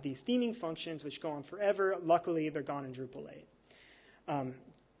 You have these theming functions which go on forever. Luckily, they're gone in Drupal 8.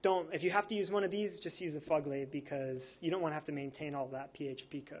 If you have to use one of these, just use a fugly because you don't want to have to maintain all that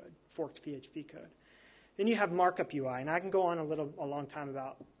PHP code, forked PHP code. Then you have markup UI, and I can go on a long time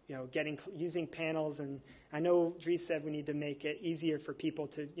about using panels, and I know Dries said we need to make it easier for people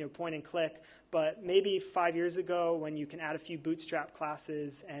to point and click, but maybe 5 years ago when you can add a few bootstrap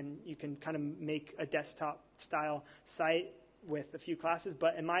classes and you can kind of make a desktop style site with a few classes,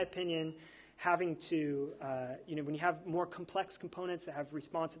 but in my opinion, having to, when you have more complex components that have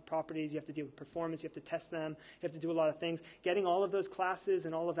responsive properties, you have to deal with performance, you have to test them, you have to do a lot of things. Getting all of those classes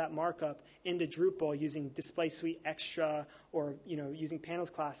and all of that markup into Drupal using Display Suite Extra or using panels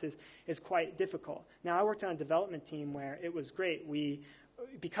classes is quite difficult. Now, I worked on a development team where it was great.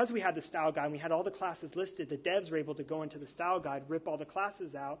 Because we had the style guide and we had all the classes listed, the devs were able to go into the style guide, rip all the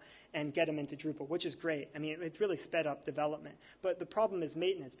classes out, and get them into Drupal, which is great. I mean, it really sped up development. But the problem is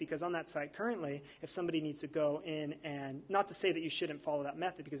maintenance, because on that site currently, if somebody needs to go in and, not to say that you shouldn't follow that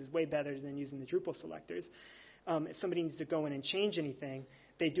method, because it's way better than using the Drupal selectors, if somebody needs to go in and change anything,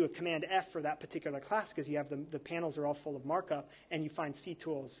 they do a Command F for that particular class because you have the panels are all full of markup, and you find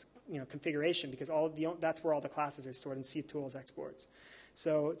ctools configuration because that's where all the classes are stored in ctools exports.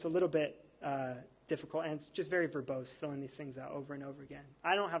 So it's a little bit difficult, and it's just very verbose, filling these things out over and over again.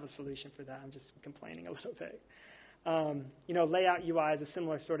 I don't have a solution for that. I'm just complaining a little bit. Layout UI is a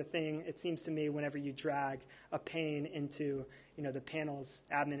similar sort of thing. It seems to me whenever you drag a pane into the panel's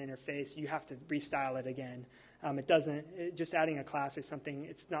admin interface, you have to restyle it again. Just adding a class or something,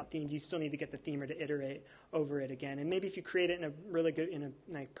 it's not themed. You still need to get the themer to iterate over it again. And maybe if you create it in a really good, in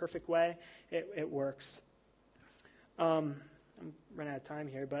a perfect way, it works. I'm running out of time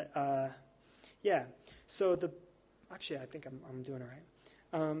here, but yeah. So actually, I think I'm doing all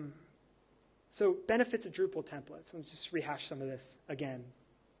right. So benefits of Drupal templates. I'll just rehash some of this again.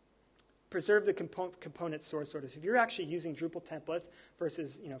 Preserve the component source orders. If you're actually using Drupal templates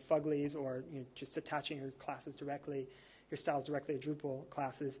versus fuglies or just attaching your classes directly, your styles directly to Drupal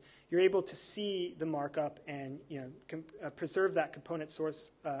classes, you're able to see the markup and preserve that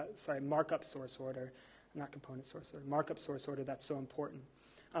markup source order. Not component source order, markup source order, that's so important.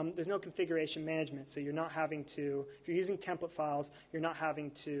 There's no configuration management, so you're not having to, if you're using template files, you're not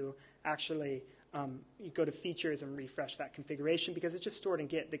having to actually you go to features and refresh that configuration because it's just stored in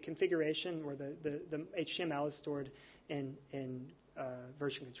Git. The configuration or the HTML is stored in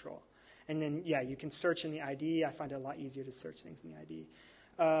version control. And then, yeah, you can search in the IDE. I find it a lot easier to search things in the IDE.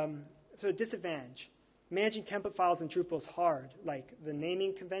 So a disadvantage. Managing template files in Drupal is hard, like the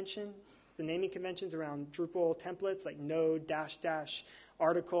naming conventions around Drupal templates, like node --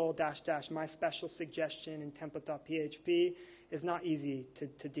 article -- my special suggestion in template.php is not easy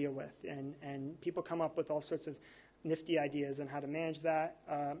to deal with. And people come up with all sorts of nifty ideas on how to manage that.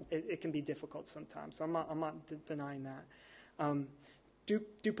 It can be difficult sometimes, so I'm not denying that.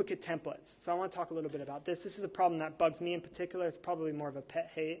 Duplicate templates. So I want to talk a little bit about this. This is a problem that bugs me in particular. It's probably more of a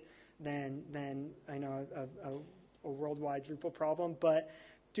pet hate than I know a worldwide Drupal problem, but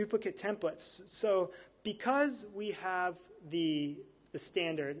duplicate templates. So because we have the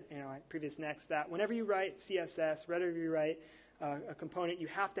standard, previous next, that whenever you write CSS, whenever you write a component, you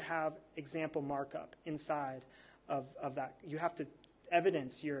have to have example markup inside of that. You have to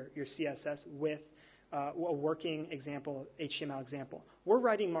evidence your CSS with a working example, HTML example. We're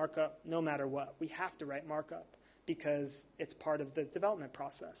writing markup no matter what. We have to write markup because it's part of the development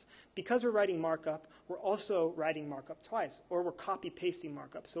process. Because we're writing markup, we're also writing markup twice, or we're copy-pasting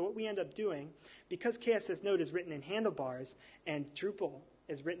markup. So what we end up doing, because KSS Node is written in handlebars and Drupal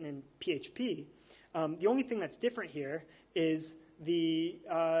is written in PHP, the only thing that's different here is the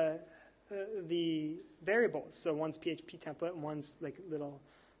variables. So one's PHP template and one's like little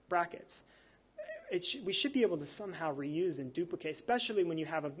brackets. We should be able to somehow reuse and duplicate, especially when you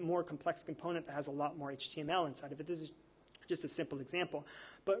have a more complex component that has a lot more HTML inside of it. This is just a simple example.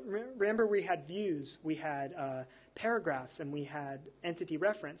 But remember, we had views, we had paragraphs, and we had entity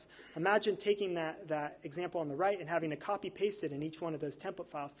reference. Imagine taking that example on the right and having to copy-paste it in each one of those template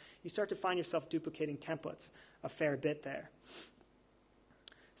files. You start to find yourself duplicating templates a fair bit there.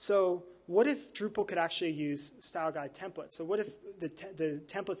 So what if Drupal could actually use style guide templates? So what if the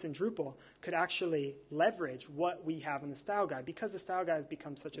templates in Drupal could actually leverage what we have in the style guide? Because the style guide has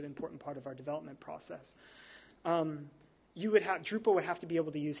become such an important part of our development process. Drupal would have to be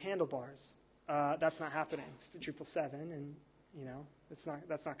able to use handlebars. That's not happening. It's the Drupal 7, and that's not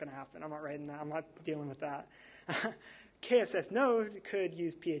going to happen. I'm not writing that. I'm not dealing with that. KSS Node could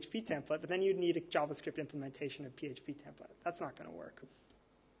use PHP template, but then you'd need a JavaScript implementation of PHP template. That's not going to work.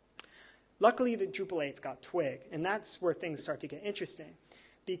 Luckily, the Drupal 8's got Twig, and that's where things start to get interesting,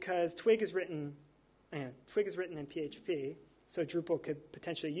 because Twig is written in PHP, so Drupal could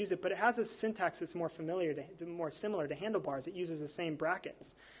potentially use it, but it has a syntax that's more similar to handlebars. It uses the same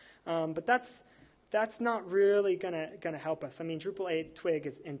brackets, but that's not really gonna help us. I mean, Drupal 8 Twig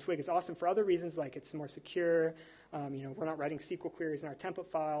is awesome for other reasons, like it's more secure. We're not writing SQL queries in our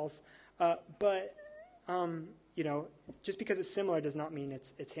template files, but just because it's similar does not mean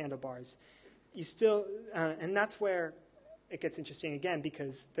it's handlebars. You still, and that's where it gets interesting again,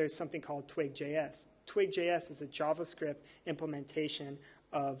 because there's something called Twig.js. Twig.js is a JavaScript implementation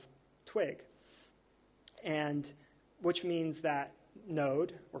of Twig, and which means that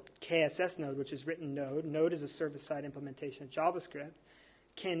Node, or KSS Node, which is written Node is a server-side implementation of JavaScript,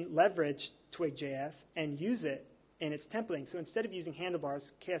 can leverage Twig.js and use it in its templating. So instead of using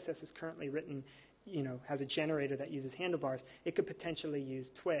handlebars, KSS is currently written, has a generator that uses handlebars. It could potentially use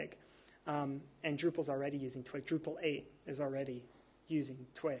Twig. And Drupal's already using Twig. Drupal 8 is already using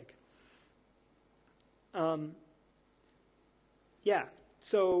Twig.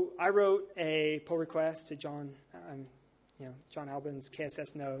 So I wrote a pull request to John Albin's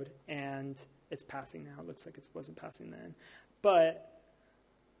KSS Node, and it's passing now. It looks like it wasn't passing then. But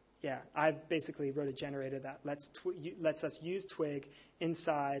yeah, I basically wrote a generator that lets us use Twig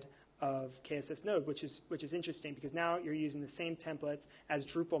inside of KSS Node, which is interesting, because now you're using the same templates as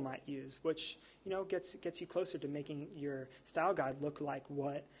Drupal might use, which gets you closer to making your style guide look like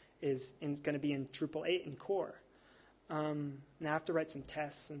what is going to be in Drupal 8 and core. Now I have to write some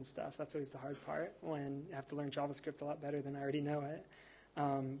tests and stuff. That's always the hard part, when you have to learn JavaScript a lot better than I already know it.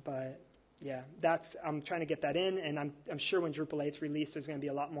 But yeah, I'm trying to get that in, and I'm sure when Drupal 8's released, there's going to be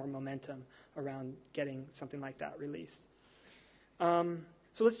a lot more momentum around getting something like that released.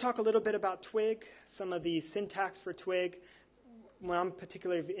 So let's talk a little bit about Twig, some of the syntax for Twig. What I'm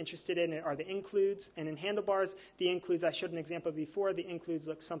particularly interested in are the includes. And in handlebars, the includes, I showed an example before, the includes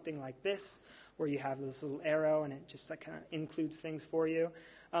look something like this, where you have this little arrow and it just kind of includes things for you.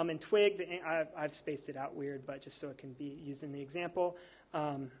 In Twig, I've spaced it out weird, but just so it can be used in the example.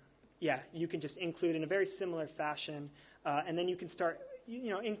 You can just include in a very similar fashion, and then you can start.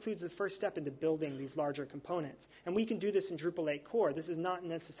 Includes the first step into building these larger components. And we can do this in Drupal 8 core. This is not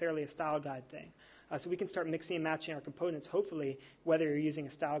necessarily a style guide thing. So we can start mixing and matching our components, hopefully, whether you're using a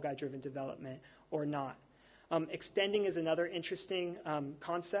style guide-driven development or not. Extending is another interesting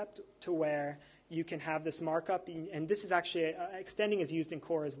concept, to where you can have this markup. And this is actually, extending is used in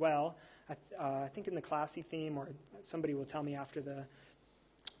core as well. I think in the classy theme, or somebody will tell me after the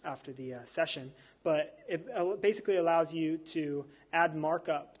session, but it basically allows you to add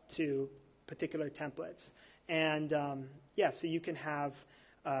markup to particular templates. And so you can have,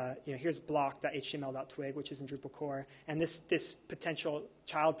 here's block.html.twig, which is in Drupal core, and this potential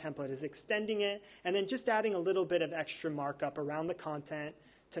child template is extending it, and then just adding a little bit of extra markup around the content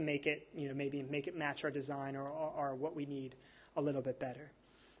to make it, maybe make it match our design or what we need a little bit better.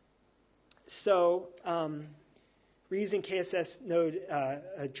 So reusing KSS node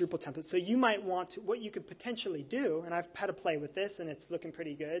Drupal templates. So you might want to, what you could potentially do, and I've had to play with this, and it's looking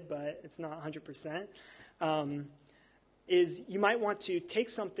pretty good, but it's not 100%, is you might want to take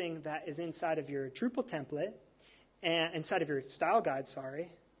something that is inside of your Drupal template, and inside of your style guide,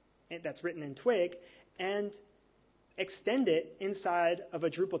 that's written in Twig, and extend it inside of a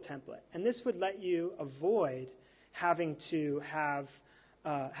Drupal template. And this would let you avoid having to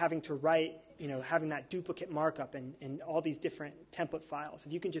write, having that duplicate markup in all these different template files.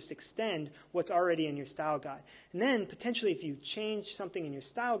 If you can just extend what's already in your style guide. And then potentially if you change something in your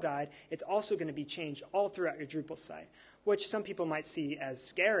style guide, it's also going to be changed all throughout your Drupal site, which some people might see as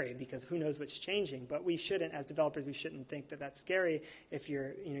scary because who knows what's changing. But we shouldn't, as developers, we shouldn't think that that's scary. If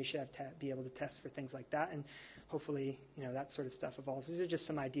you should have to be able to test for things like that. And hopefully, that sort of stuff evolves. These are just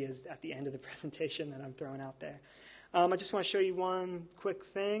some ideas at the end of the presentation that I'm throwing out there. I just want to show you one quick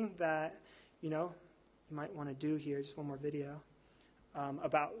thing that, you might want to do here. Just one more video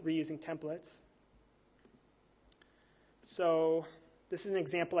about reusing templates. So this is an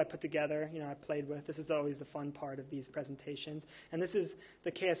example I put together, I played with. This is always the fun part of these presentations. And this is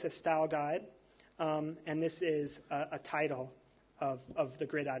the KSS style guide. And this is a title of the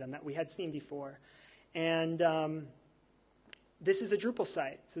grid item that we had seen before. And this is a Drupal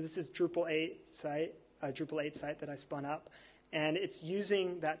site. So this is Drupal 8 site, a Drupal 8 site that I spun up. And it's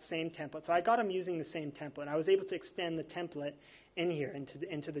using that same template. So I got them using the same template. I was able to extend the template in here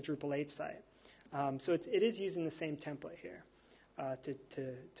into the Drupal 8 site. So it is using the same template here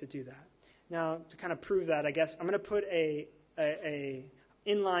to do that. Now, to kind of prove that, I guess I'm going to put a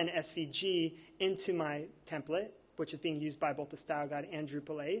inline SVG into my template, which is being used by both the style guide and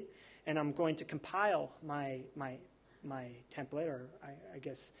Drupal 8. And I'm going to compile my template, or I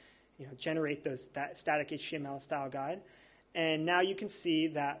guess generate that static HTML style guide. And now you can see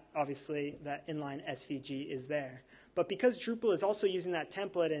that, obviously, that inline SVG is there. But because Drupal is also using that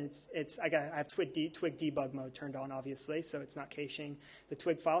template, and I have Twig debug mode turned on, obviously, so it's not caching the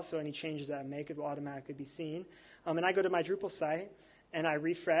Twig file, so any changes that I make, it will automatically be seen. And I go to my Drupal site, and I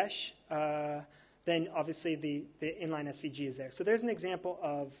refresh, then obviously the inline SVG is there. So there's an example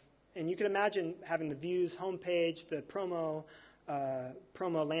of, and you can imagine having the views homepage, the promo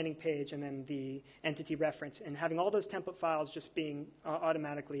landing page, and then the entity reference, and having all those template files just being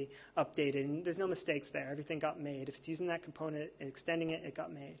automatically updated. And there's no mistakes there. Everything got made. If it's using that component and extending it, it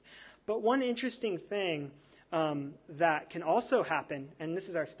got made. But one interesting thing that can also happen, and this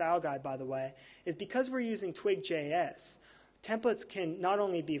is our style guide, by the way, is because we're using Twig.js, templates can not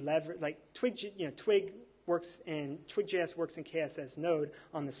only be leveraged, like Twig works in Twig.js works in KSS Node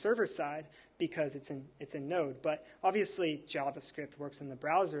on the server side because it's in Node, but obviously JavaScript works in the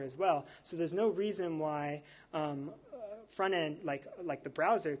browser as well. So there's no reason why front end like the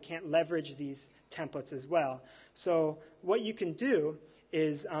browser can't leverage these templates as well. So what you can do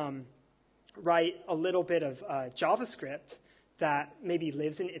is write a little bit of JavaScript that maybe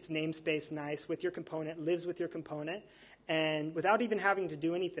lives in its namespace nice with your component, lives with your component, and without even having to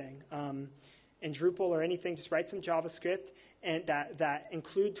do anything. In Drupal or anything, just write some JavaScript and that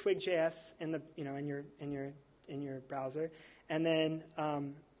include Twig.js in the in your browser, and then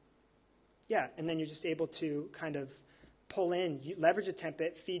and then you're just able to kind of pull in, leverage a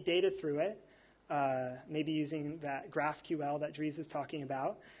template, feed data through it, maybe using that GraphQL that Dries is talking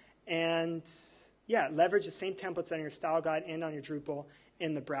about, and leverage the same templates on your style guide and on your Drupal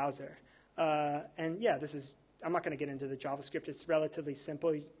in the browser. I'm not going to get into the JavaScript. It's relatively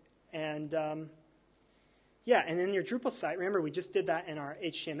simple. And and in your Drupal site, remember we just did that in our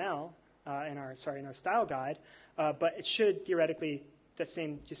HTML, in our style guide, but it should theoretically the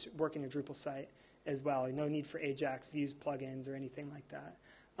same just work in your Drupal site as well. No need for Ajax, views, plugins, or anything like that.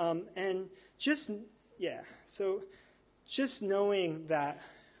 And just knowing that,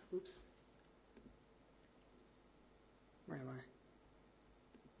 oops, where am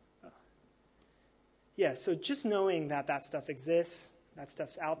I? Oh. So just knowing that stuff exists. That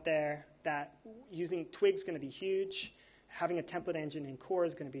stuff's out there, that using Twig's going to be huge. Having a template engine in core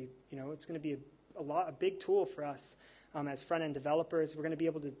is going to be, it's going to be a big tool for us as front-end developers. We're going to be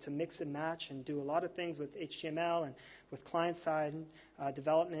able to mix and match and do a lot of things with HTML and with client-side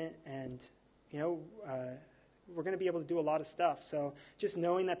development, and, we're going to be able to do a lot of stuff. So just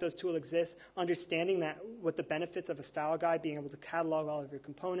knowing that those tools exist, understanding that what the benefits of a style guide, being able to catalog all of your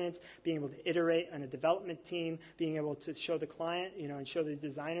components, being able to iterate on a development team, being able to show the client, and show the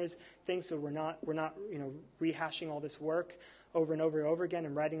designers things, so we're not rehashing all this work over and over and over again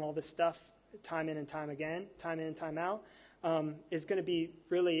and writing all this stuff time in and time again, time in and time out, is going to be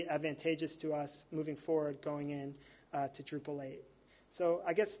really advantageous to us moving forward going in to Drupal 8. So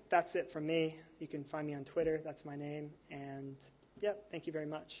I guess that's it from me. You can find me on Twitter. That's my name. And yeah, thank you very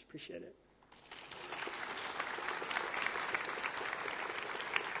much. Appreciate it.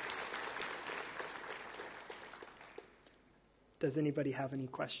 Does anybody have any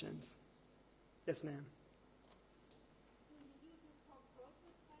questions? Yes, ma'am.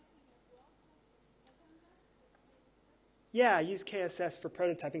 Yeah, I use KSS for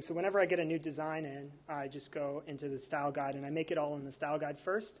prototyping. So whenever I get a new design in, I just go into the style guide and I make it all in the style guide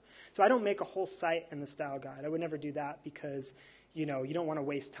first. So I don't make a whole site in the style guide. I would never do that because you don't want to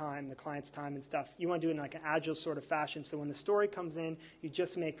waste time, the client's time and stuff. You want to do it in like an agile sort of fashion. So when the story comes in, you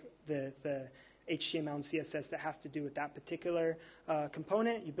just make the HTML and CSS that has to do with that particular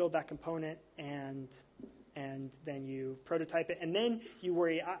component. You build that component and then you prototype it. And then you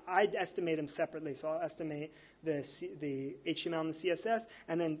worry. I estimate them separately. So I'll estimate the HTML and the CSS,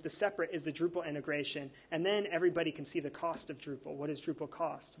 and then the separate is the Drupal integration. And then everybody can see the cost of Drupal. What does Drupal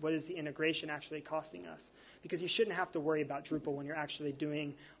cost? What is the integration actually costing us? Because you shouldn't have to worry about Drupal when you're actually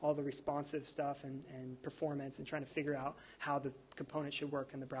doing all the responsive stuff and performance and trying to figure out how the component should work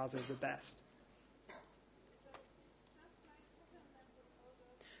in the browser the best.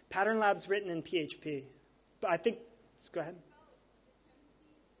 Pattern Lab's written in PHP. But I think, go ahead.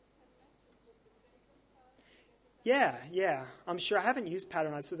 Yeah. I'm sure. I haven't used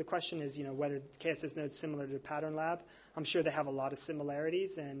Pattern Lab, so the question is, whether KSS Node's similar to Pattern Lab. I'm sure they have a lot of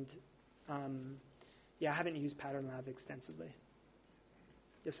similarities, and I haven't used Pattern Lab extensively.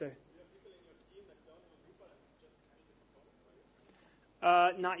 Yes, sir.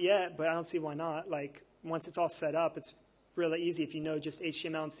 Not yet, but I don't see why not. Like, once it's all set up, it's really easy. If you know just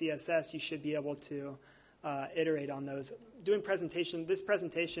HTML and CSS, you should be able to iterate on those. Doing this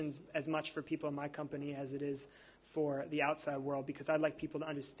presentation's as much for people in my company as it is for the outside world, because I'd like people to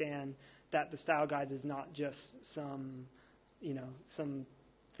understand that the style guides is not just some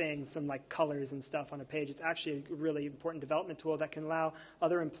like colors and stuff on a page. It's actually a really important development tool that can allow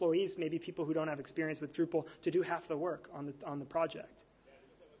other employees, maybe people who don't have experience with Drupal, to do half the work on the project.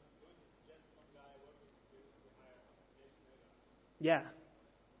 Yeah.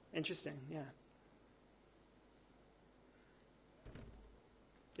 Interesting. Yeah.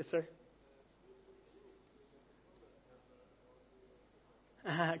 Yes, sir.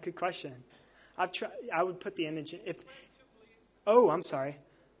 Good question. I would put the image in. I'm sorry.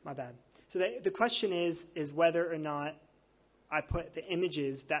 My bad. So the question is whether or not I put the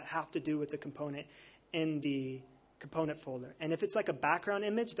images that have to do with the component in the component folder. And if it's like a background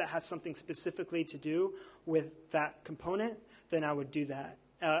image that has something specifically to do with that component, then I would do that.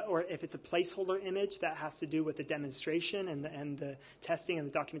 Or if it's a placeholder image that has to do with the demonstration and the testing and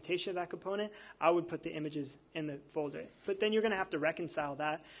the documentation of that component, I would put the images in the folder. But then you're going to have to reconcile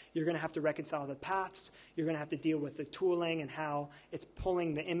that. You're going to have to reconcile the paths. You're going to have to deal with the tooling and how it's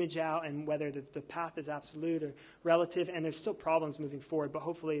pulling the image out and whether the path is absolute or relative. And there's still problems moving forward, but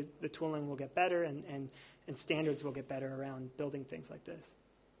hopefully the tooling will get better and standards will get better around building things like this.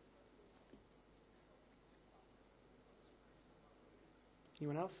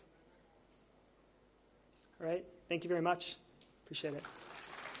 Anyone else? All right. Thank you very much. Appreciate it.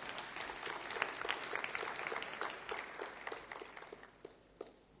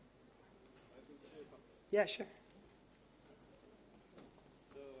 Yeah, sure.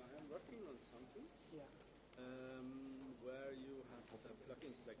 So I'm working on something where you have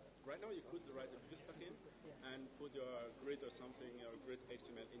plugins. Like right now, you could write a views plugin and put your grid or something, or grid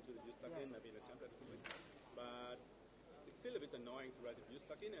HTML into the views plugin, maybe in a template or something. But still a bit annoying to write a views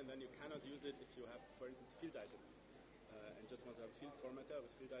plugin, and then you cannot use it if you have, for instance, field items, and just want to have a field formatter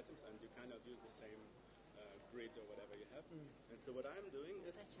with field items, and you cannot use the same grid or whatever you have. And so what I'm doing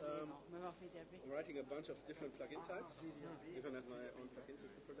is I'm writing a bunch of different plugin types. Even have my own plugin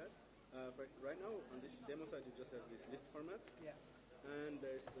system for that. Right now, on this demo site, you just have this list format, and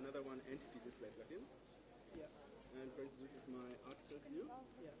there's another one, entity display plugin. And for instance, this is my article view,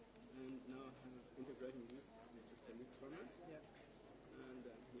 and now I'm integrating this. List format. And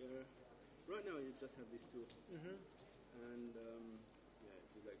here, right now you just have these two. And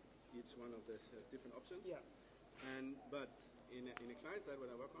like each one of this has different options. But in a client side,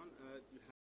 what I work on, you